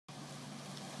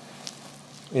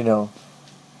You know,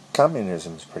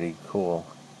 communism's pretty cool.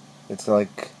 It's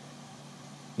like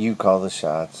you call the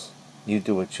shots, you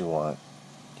do what you want,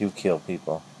 you kill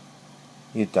people,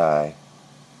 you die,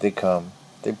 they come,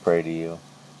 they pray to you,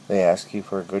 they ask you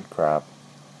for a good crop,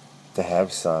 to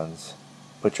have sons,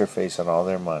 put your face on all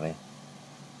their money,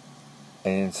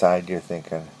 and inside you're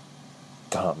thinking,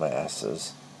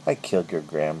 dumbasses, I killed your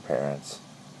grandparents.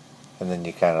 And then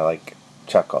you kind of like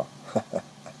chuckle.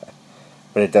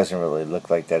 But it doesn't really look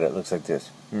like that. It looks like this.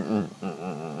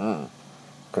 Because,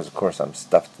 of course, I'm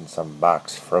stuffed in some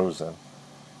box, frozen,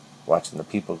 watching the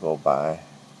people go by.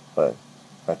 But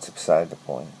that's beside the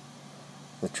point.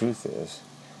 The truth is,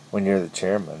 when you're the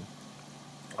chairman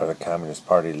or the Communist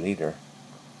Party leader,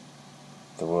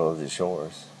 the world is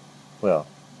yours. Well,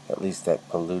 at least that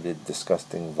polluted,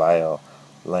 disgusting, vile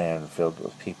land filled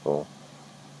with people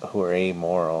who are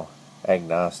amoral,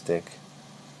 agnostic,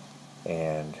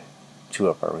 and chew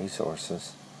up our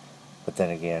resources. But then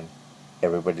again,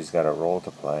 everybody's got a role to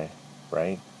play,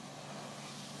 right?